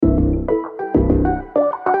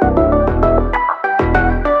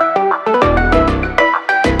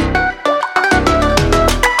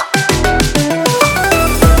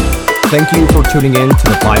Thank you for tuning in to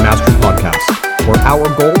the Time Mastery Podcast, where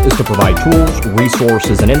our goal is to provide tools,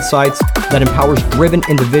 resources, and insights that empowers driven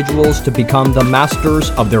individuals to become the masters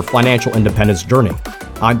of their financial independence journey.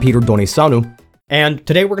 I'm Peter Donisanu, and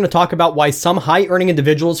today we're going to talk about why some high-earning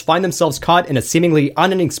individuals find themselves caught in a seemingly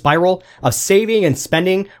unending spiral of saving and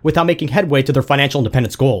spending without making headway to their financial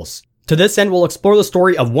independence goals. To this end, we'll explore the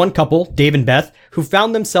story of one couple, Dave and Beth, who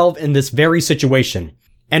found themselves in this very situation.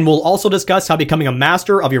 And we'll also discuss how becoming a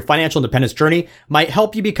master of your financial independence journey might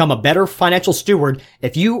help you become a better financial steward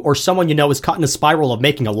if you or someone you know is caught in a spiral of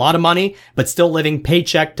making a lot of money, but still living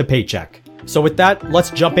paycheck to paycheck. So with that,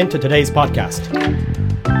 let's jump into today's podcast.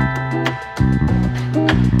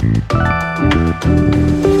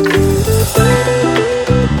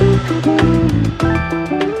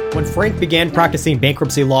 When Frank began practicing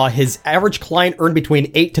bankruptcy law, his average client earned between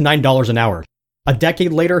 $8 to $9 an hour. A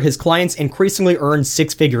decade later, his clients increasingly earned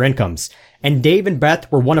six-figure incomes, and Dave and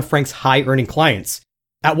Beth were one of Frank's high-earning clients.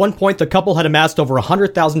 At one point, the couple had amassed over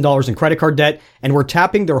 $100,000 in credit card debt and were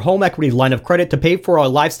tapping their home equity line of credit to pay for a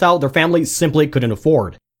lifestyle their family simply couldn't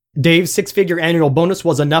afford. Dave's six-figure annual bonus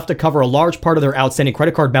was enough to cover a large part of their outstanding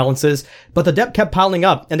credit card balances, but the debt kept piling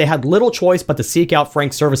up and they had little choice but to seek out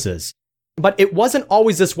Frank's services. But it wasn't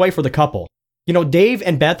always this way for the couple. Dave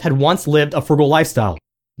and Beth had once lived a frugal lifestyle.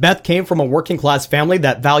 Beth came from a working-class family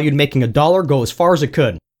that valued making a dollar go as far as it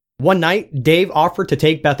could. One night, Dave offered to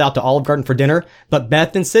take Beth out to Olive Garden for dinner, but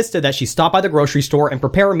Beth insisted that she stop by the grocery store and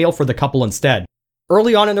prepare a meal for the couple instead.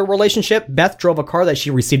 Early on in their relationship, Beth drove a car that she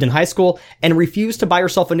received in high school and refused to buy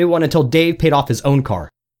herself a new one until Dave paid off his own car.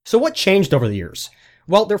 So what changed over the years?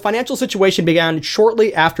 Well, their financial situation began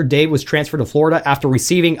shortly after Dave was transferred to Florida after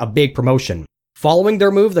receiving a big promotion. Following their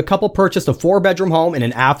move, the couple purchased a 4-bedroom home in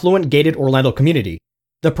an affluent, gated Orlando community.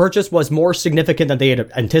 The purchase was more significant than they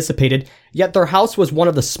had anticipated, yet their house was one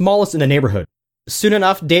of the smallest in the neighborhood. Soon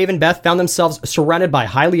enough, Dave and Beth found themselves surrounded by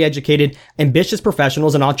highly educated, ambitious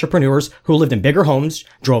professionals and entrepreneurs who lived in bigger homes,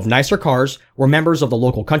 drove nicer cars, were members of the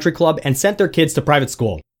local country club, and sent their kids to private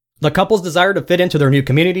school. The couple's desire to fit into their new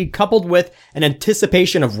community, coupled with an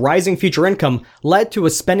anticipation of rising future income, led to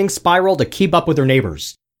a spending spiral to keep up with their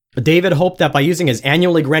neighbors. David hoped that by using his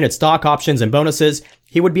annually granted stock options and bonuses,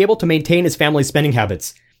 he would be able to maintain his family's spending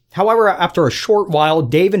habits. However, after a short while,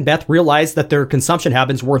 Dave and Beth realized that their consumption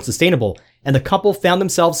habits weren't sustainable, and the couple found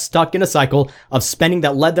themselves stuck in a cycle of spending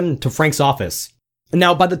that led them to Frank's office.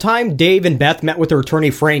 Now, by the time Dave and Beth met with their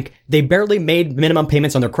attorney Frank, they barely made minimum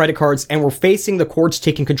payments on their credit cards and were facing the courts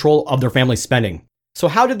taking control of their family's spending. So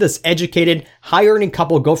how did this educated, high-earning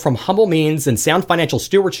couple go from humble means and sound financial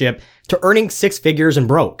stewardship to earning six figures and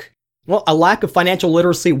broke? Well, a lack of financial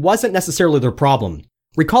literacy wasn't necessarily their problem.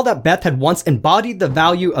 Recall that Beth had once embodied the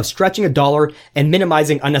value of stretching a dollar and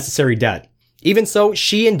minimizing unnecessary debt. Even so,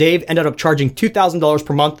 she and Dave ended up charging $2,000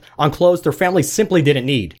 per month on clothes their family simply didn't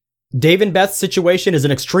need. Dave and Beth's situation is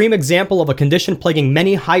an extreme example of a condition plaguing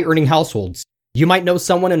many high-earning households. You might know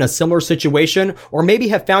someone in a similar situation or maybe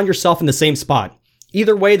have found yourself in the same spot.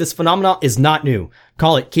 Either way, this phenomenon is not new.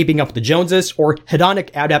 Call it keeping up with the Joneses or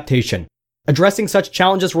hedonic adaptation. Addressing such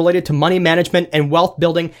challenges related to money management and wealth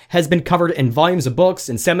building has been covered in volumes of books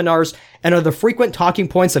and seminars and are the frequent talking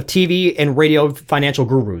points of TV and radio financial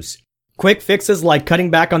gurus. Quick fixes like cutting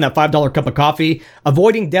back on that $5 cup of coffee,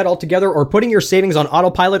 avoiding debt altogether, or putting your savings on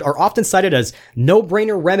autopilot are often cited as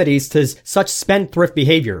no-brainer remedies to such spendthrift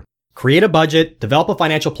behavior. Create a budget, develop a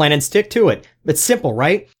financial plan, and stick to it. It's simple,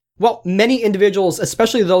 right? Well, many individuals,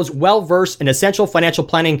 especially those well-versed in essential financial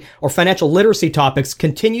planning or financial literacy topics,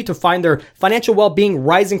 continue to find their financial well-being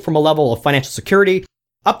rising from a level of financial security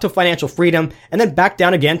up to financial freedom and then back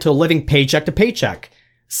down again to living paycheck to paycheck.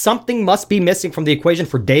 Something must be missing from the equation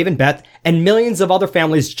for Dave and Beth and millions of other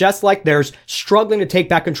families just like theirs struggling to take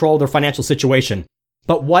back control of their financial situation.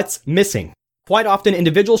 But what's missing? Quite often,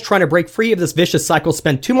 individuals trying to break free of this vicious cycle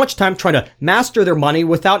spend too much time trying to master their money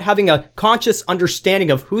without having a conscious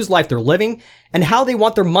understanding of whose life they're living and how they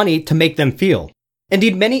want their money to make them feel.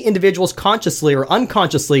 Indeed, many individuals consciously or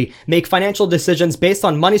unconsciously make financial decisions based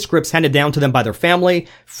on money scripts handed down to them by their family,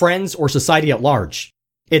 friends, or society at large.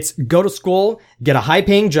 It's go to school, get a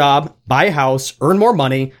high-paying job, buy a house, earn more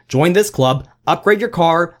money, join this club, upgrade your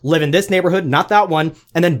car, live in this neighborhood, not that one,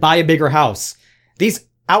 and then buy a bigger house. These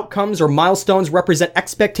outcomes or milestones represent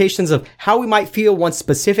expectations of how we might feel once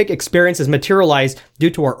specific experiences materialize due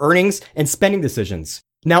to our earnings and spending decisions.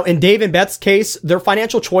 Now, in Dave and Beth's case, their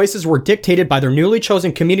financial choices were dictated by their newly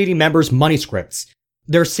chosen community members' money scripts.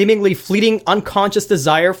 Their seemingly fleeting unconscious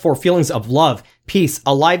desire for feelings of love, peace,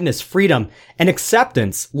 aliveness, freedom, and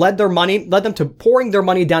acceptance led them to pouring their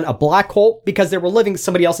money down a black hole because they were living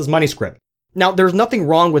somebody else's money script. Now, there's nothing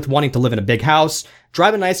wrong with wanting to live in a big house,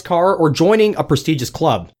 drive a nice car, or joining a prestigious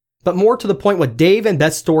club. But more to the point, what Dave and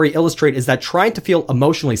Beth's story illustrate is that trying to feel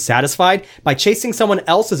emotionally satisfied by chasing someone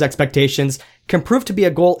else's expectations can prove to be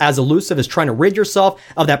a goal as elusive as trying to rid yourself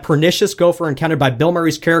of that pernicious gopher encountered by Bill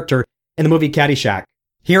Murray's character in the movie Caddyshack.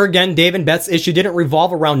 Here again, Dave and Beth's issue didn't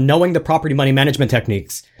revolve around knowing the property money management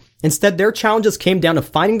techniques. Instead, their challenges came down to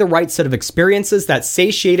finding the right set of experiences that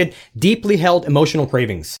satiated deeply held emotional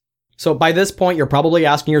cravings. So by this point, you're probably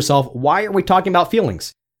asking yourself, why are we talking about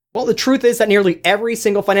feelings? Well, the truth is that nearly every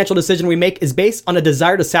single financial decision we make is based on a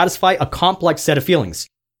desire to satisfy a complex set of feelings.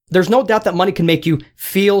 There's no doubt that money can make you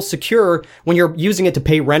feel secure when you're using it to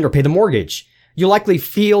pay rent or pay the mortgage. You likely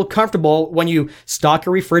feel comfortable when you stock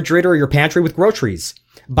your refrigerator or your pantry with groceries.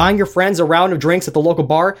 Buying your friends a round of drinks at the local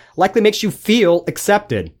bar likely makes you feel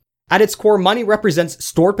accepted. At its core, money represents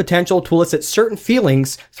stored potential to elicit certain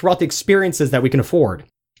feelings throughout the experiences that we can afford.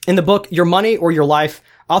 In the book, Your Money or Your Life,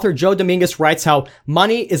 author Joe Dominguez writes how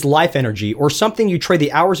money is life energy, or something you trade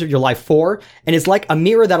the hours of your life for, and is like a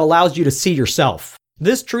mirror that allows you to see yourself.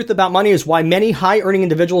 This truth about money is why many high-earning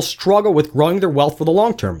individuals struggle with growing their wealth for the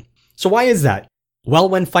long term. So why is that? Well,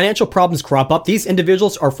 when financial problems crop up, these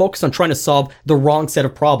individuals are focused on trying to solve the wrong set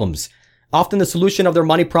of problems. Often the solution of their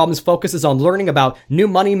money problems focuses on learning about new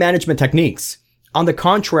money management techniques. On the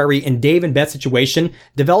contrary, in Dave and Beth's situation,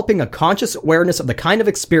 developing a conscious awareness of the kind of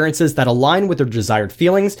experiences that align with their desired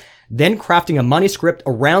feelings, then crafting a money script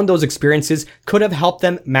around those experiences could have helped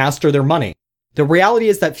them master their money. The reality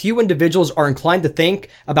is that few individuals are inclined to think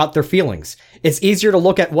about their feelings. It's easier to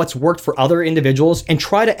look at what's worked for other individuals and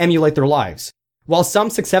try to emulate their lives. While some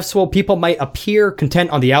successful people might appear content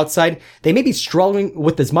on the outside, they may be struggling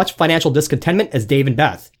with as much financial discontentment as Dave and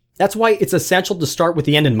Beth. That's why it's essential to start with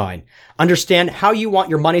the end in mind. Understand how you want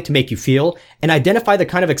your money to make you feel and identify the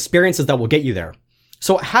kind of experiences that will get you there.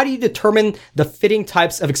 So how do you determine the fitting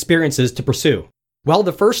types of experiences to pursue? Well,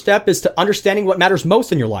 the first step is to understanding what matters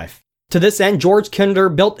most in your life. To this end, George Kinder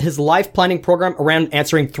built his life planning program around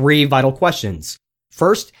answering 3 vital questions.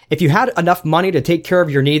 First, if you had enough money to take care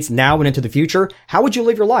of your needs now and into the future, how would you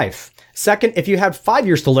live your life? Second, if you had 5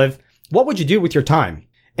 years to live, what would you do with your time?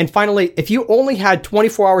 And finally, if you only had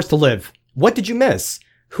 24 hours to live, what did you miss?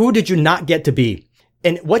 Who did you not get to be?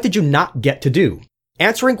 And what did you not get to do?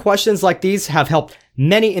 Answering questions like these have helped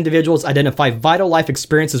many individuals identify vital life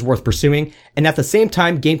experiences worth pursuing and at the same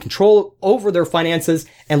time gain control over their finances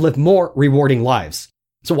and live more rewarding lives.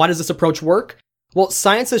 So why does this approach work? Well,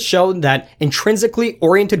 science has shown that intrinsically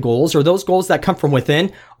oriented goals, or those goals that come from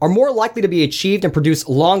within, are more likely to be achieved and produce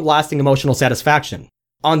long-lasting emotional satisfaction.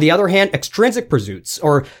 On the other hand, extrinsic pursuits,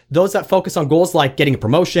 or those that focus on goals like getting a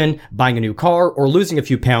promotion, buying a new car, or losing a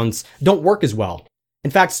few pounds, don't work as well. In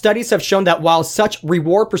fact, studies have shown that while such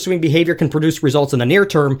reward-pursuing behavior can produce results in the near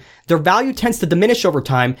term, their value tends to diminish over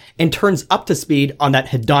time and turns up to speed on that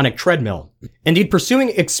hedonic treadmill. Indeed, pursuing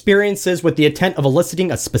experiences with the intent of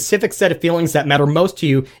eliciting a specific set of feelings that matter most to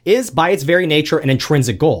you is, by its very nature, an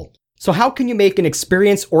intrinsic goal. So how can you make an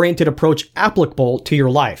experience-oriented approach applicable to your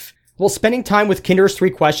life? Well, spending time with Kinder's 3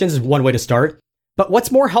 questions is one way to start. But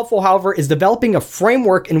what's more helpful, however, is developing a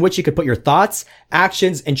framework in which you could put your thoughts,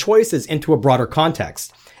 actions, and choices into a broader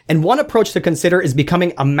context. And one approach to consider is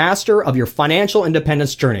becoming a master of your financial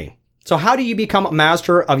independence journey. So how do you become a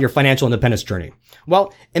master of your financial independence journey?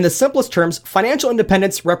 Well, in the simplest terms, financial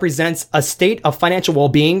independence represents a state of financial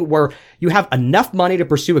well-being where you have enough money to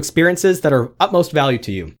pursue experiences that are of utmost value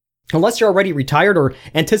to you. Unless you're already retired or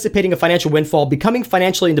anticipating a financial windfall, becoming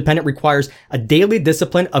financially independent requires a daily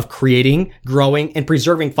discipline of creating, growing, and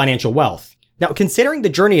preserving financial wealth. Now, considering the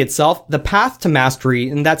journey itself, the path to mastery,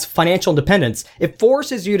 and that's financial independence, it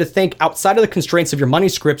forces you to think outside of the constraints of your money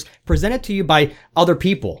scripts presented to you by other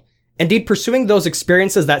people. Indeed, pursuing those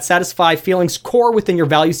experiences that satisfy feelings core within your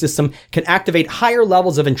value system can activate higher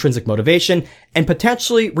levels of intrinsic motivation and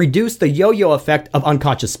potentially reduce the yo-yo effect of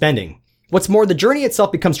unconscious spending. What's more, the journey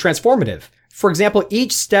itself becomes transformative. For example,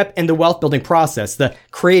 each step in the wealth building process, the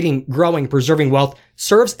creating, growing, preserving wealth,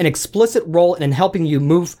 serves an explicit role in helping you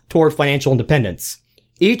move toward financial independence.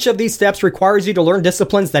 Each of these steps requires you to learn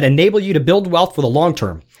disciplines that enable you to build wealth for the long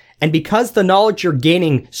term. And because the knowledge you're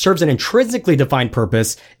gaining serves an intrinsically defined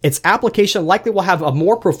purpose, its application likely will have a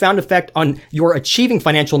more profound effect on your achieving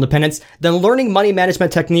financial independence than learning money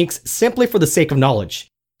management techniques simply for the sake of knowledge.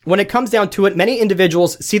 When it comes down to it, many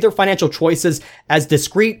individuals see their financial choices as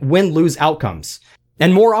discrete win-lose outcomes.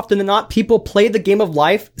 And more often than not, people play the game of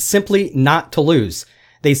life simply not to lose.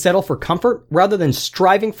 They settle for comfort rather than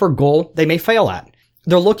striving for a goal they may fail at.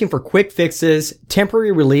 They're looking for quick fixes,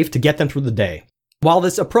 temporary relief to get them through the day. While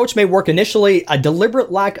this approach may work initially, a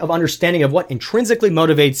deliberate lack of understanding of what intrinsically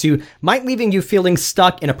motivates you might leaving you feeling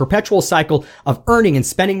stuck in a perpetual cycle of earning and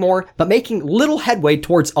spending more, but making little headway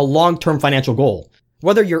towards a long-term financial goal.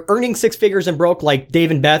 Whether you're earning six figures and broke like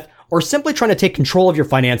Dave and Beth, or simply trying to take control of your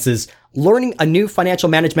finances, learning a new financial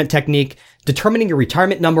management technique, determining your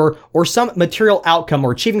retirement number, or some material outcome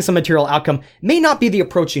or achieving some material outcome may not be the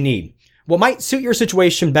approach you need. What might suit your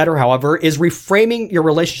situation better, however, is reframing your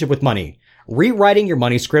relationship with money, rewriting your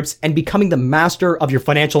money scripts, and becoming the master of your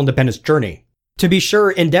financial independence journey. To be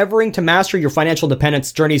sure, endeavoring to master your financial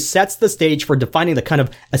independence journey sets the stage for defining the kind of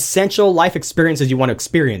essential life experiences you want to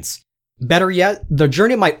experience. Better yet, the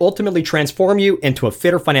journey might ultimately transform you into a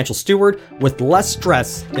fitter financial steward with less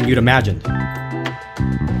stress than you'd imagined.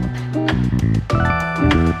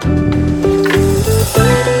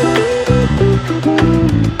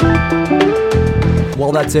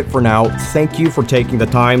 Well, that's it for now. Thank you for taking the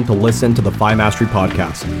time to listen to the FI Mastery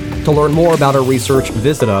podcast. To learn more about our research,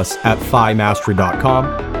 visit us at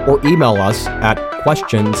FIMastery.com or email us at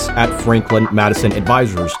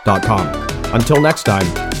questions@franklinmadisonadvisors.com. Until next time,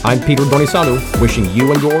 I'm Peter Donisalu, wishing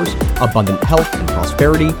you and yours abundant health and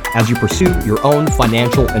prosperity as you pursue your own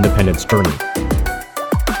financial independence journey.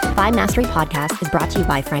 FI Mastery Podcast is brought to you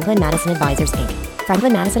by Franklin Madison Advisors, Inc.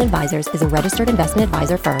 Franklin Madison Advisors is a registered investment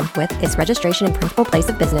advisor firm with its registration and principal place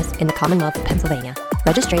of business in the Commonwealth of Pennsylvania.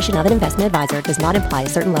 Registration of an investment advisor does not imply a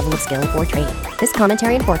certain level of skill or training. This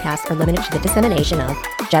commentary and forecasts are limited to the dissemination of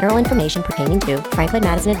general information pertaining to Franklin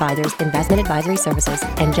Madison Advisors' investment advisory services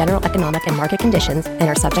and general economic and market conditions and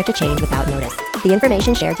are subject to change without notice. The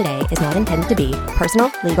information shared today is not intended to be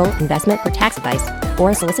personal, legal, investment, or tax advice,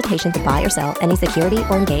 or a solicitation to buy or sell any security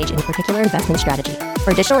or engage in a particular investment strategy. For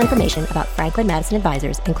additional information about Franklin Madison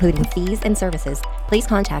Advisors, including fees and services, please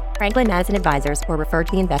contact Franklin Madison Advisors or refer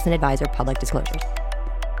to the Investment Advisor Public Disclosures.